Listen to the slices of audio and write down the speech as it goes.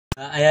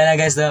Ayan na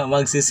guys, no?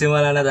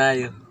 Magsisimula na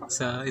tayo.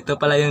 So, ito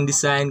pala yung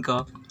design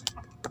ko.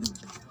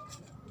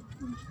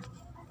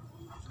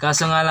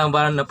 Kaso nga lang,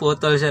 parang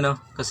naputol siya, no?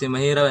 Kasi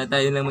mahirap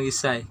tayo lang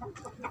mag-isa eh.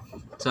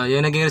 So,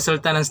 yung naging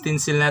resulta ng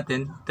stencil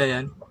natin. Ito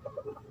yan.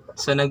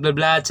 So,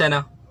 nagbablahat siya,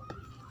 no?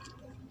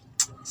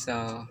 So,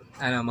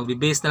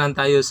 magbibase na lang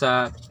tayo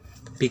sa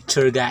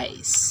picture,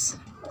 guys.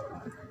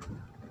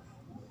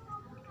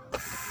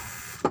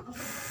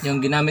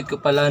 Yung ginamit ko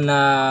pala na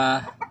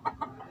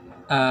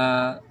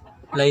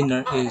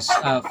liner is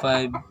 5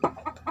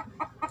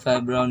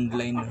 round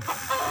liner.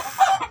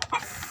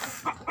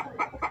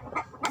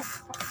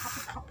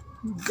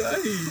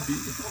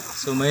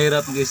 So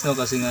mahirap guys, no,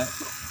 kasi nga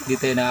di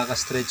tayo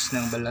nakaka-stretch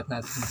ng balat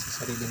natin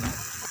sa sarili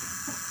natin.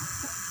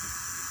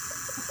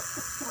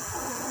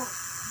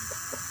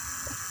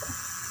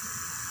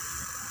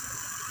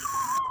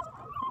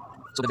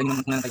 So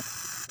dadalhin mo muna tayo.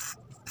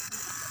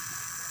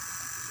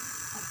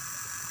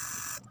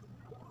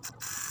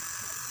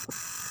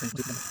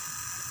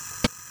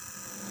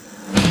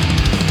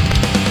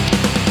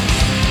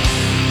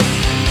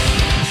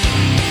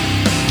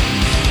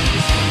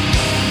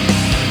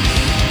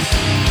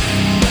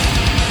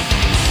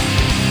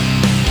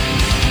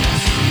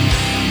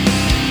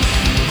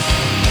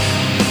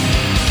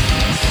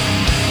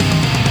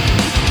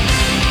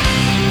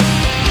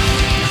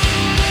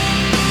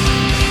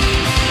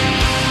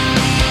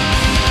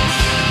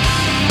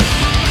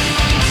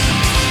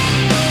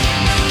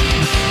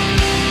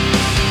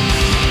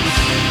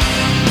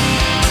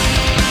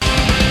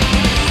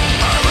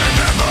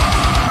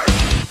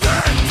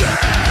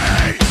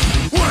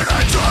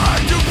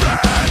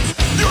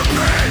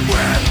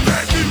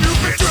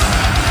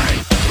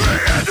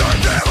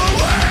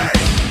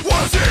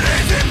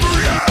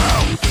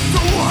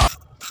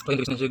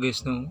 Pag-release na siya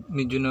guys, no?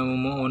 Medyo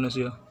namumuo na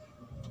siya.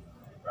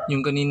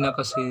 Yung kanina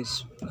kasi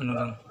is,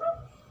 lang.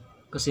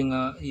 Kasi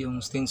nga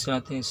yung stencil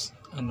natin is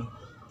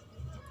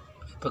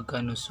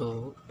pagkano,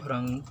 so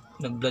parang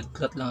nag-blood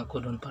clot lang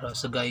ako doon para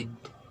sa guide.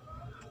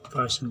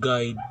 Para sa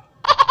guide.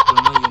 So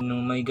ngayon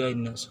nung may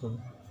guide na,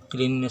 so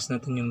ilinis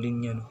natin yung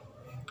linya, no?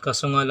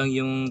 Kaso nga lang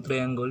yung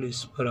triangle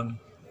is parang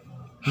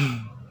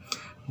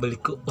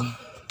balik ko.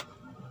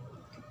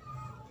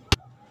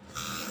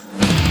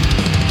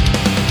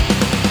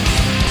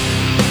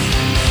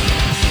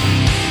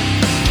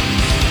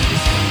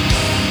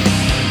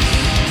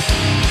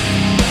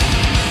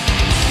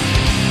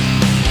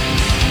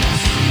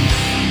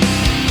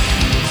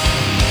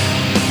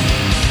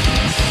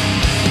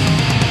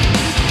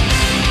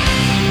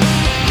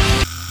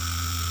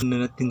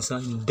 Na natin sa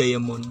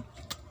diamond.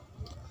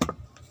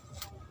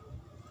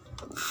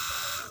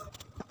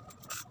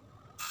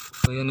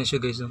 Ayan na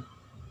siya guys, no?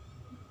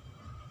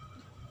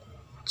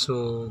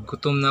 So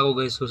gutom na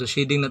ako guys, so sa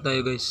shading na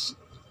tayo guys.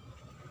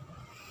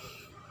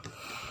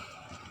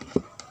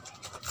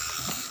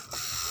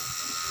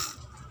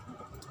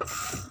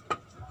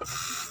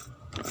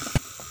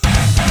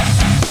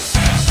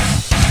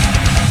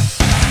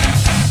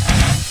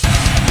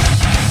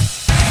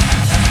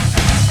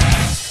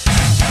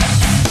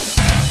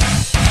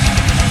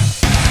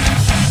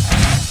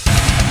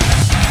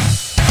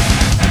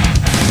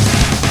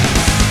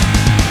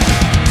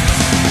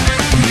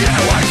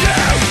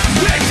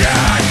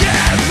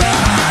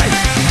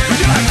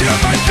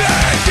 My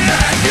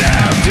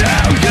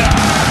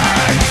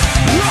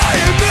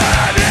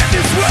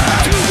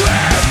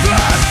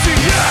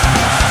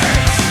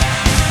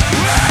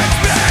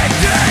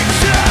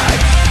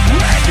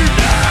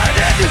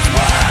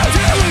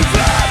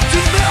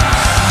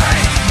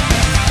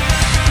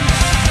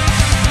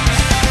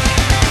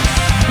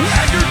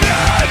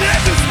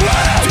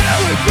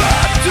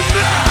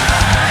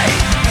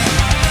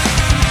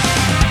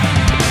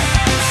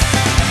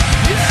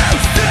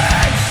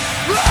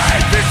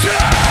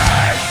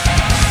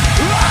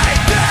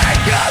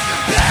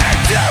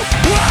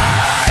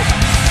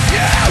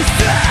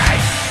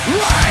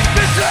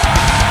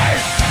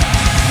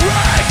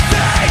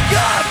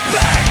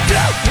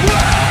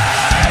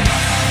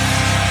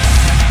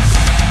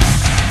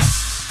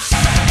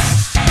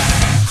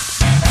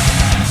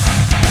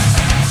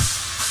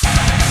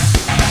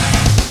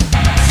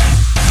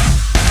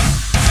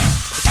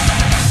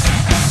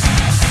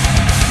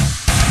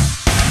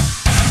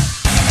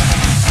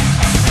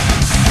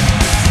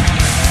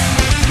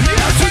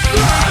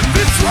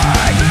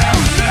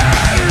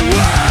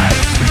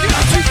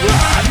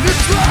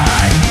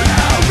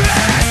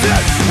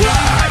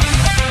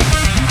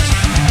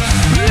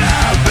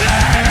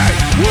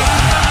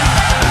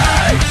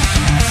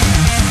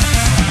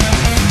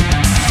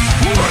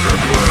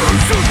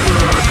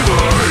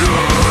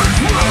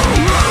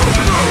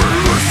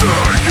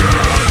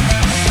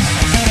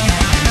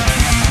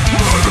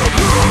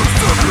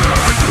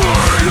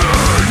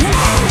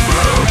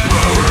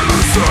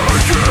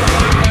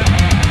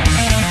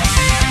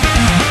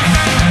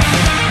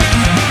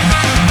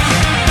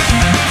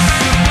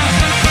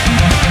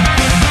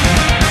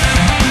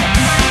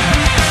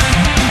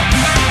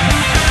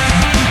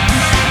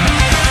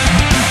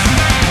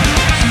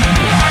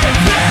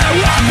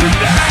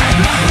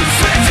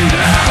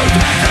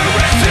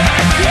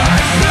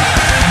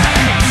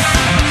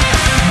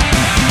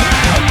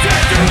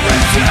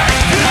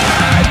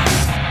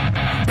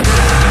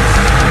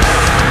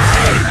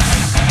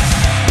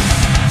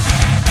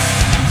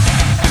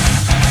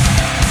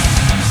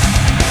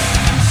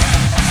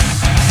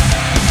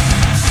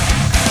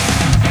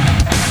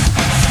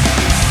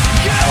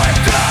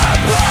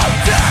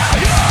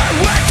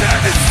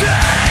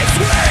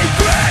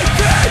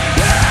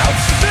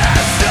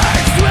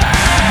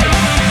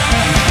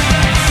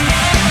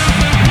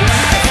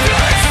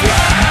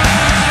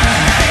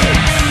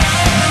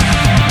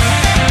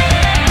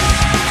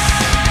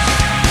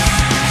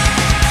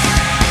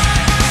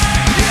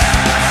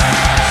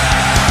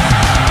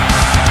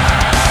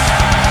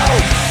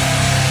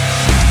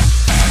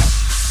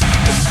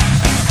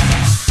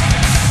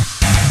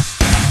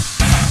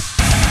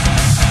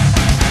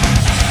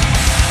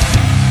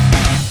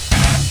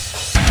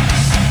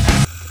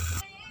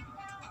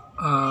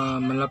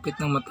malapit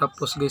nang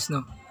matapos guys,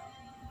 no.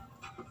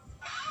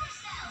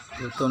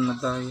 Gutom na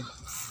tayo.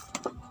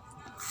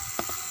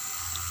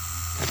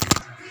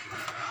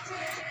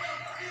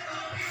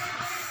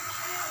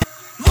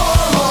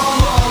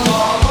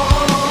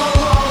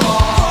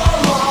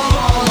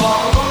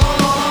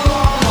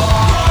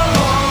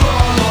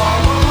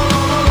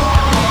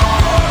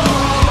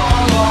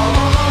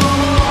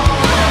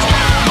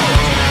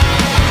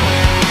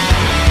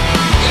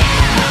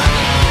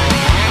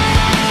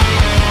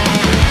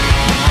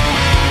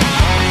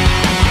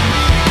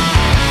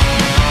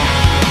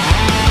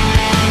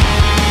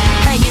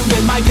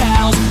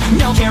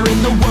 No care in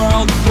the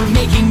world, we're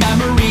making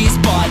memories.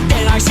 But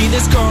then I see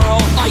this girl,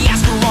 I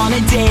ask her on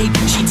a date.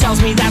 She tells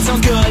me that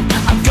sounds good,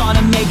 I'm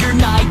gonna make her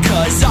night.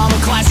 Cause I'm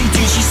a classy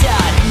dude, she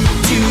said.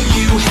 Do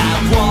you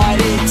have what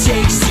it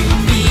takes to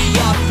be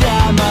a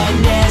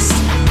feminist?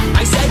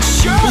 I said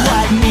sure,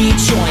 let me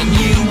join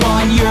you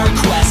on your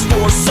quest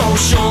for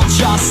social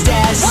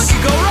justice. What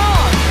could go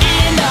wrong?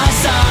 In the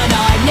sun,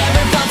 I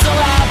never felt so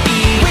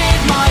happy.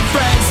 With my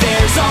friends,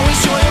 there's always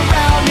joy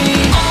around me.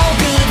 All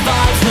good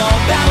vibes, no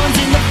bad ones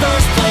in the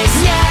first place.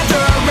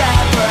 Never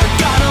ever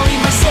gonna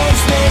leave my safe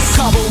space.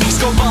 Couple weeks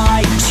go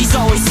by, she's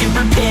always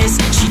super pissed.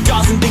 She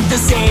doesn't think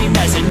the same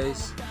as an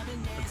Guys,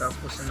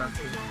 natapos na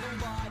natin.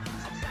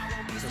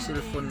 Sa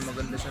cellphone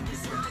maganda siyang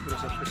video, pero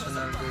sa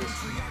personal guys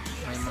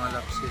may mga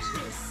lapses.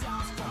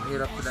 Ang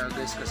hirap pala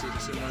guys kasi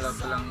simula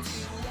pa lang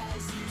is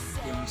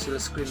yung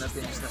seal screen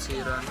natin is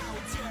nasira.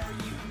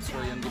 So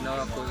yung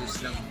ginawa ko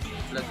is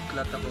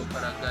nag-flat ako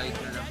para guide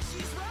na lang.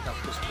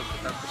 Tapos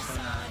pagkatapos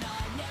na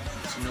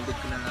sinugod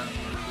ko na lang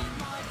yung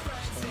link.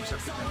 So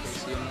masakit na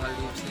guys yung mga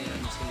leaves na yan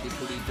is hindi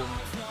pulidong.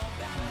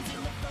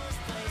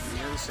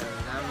 Ngayon,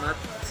 salamat.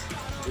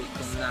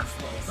 Gutom na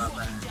ako.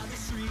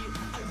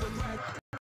 Bye-bye.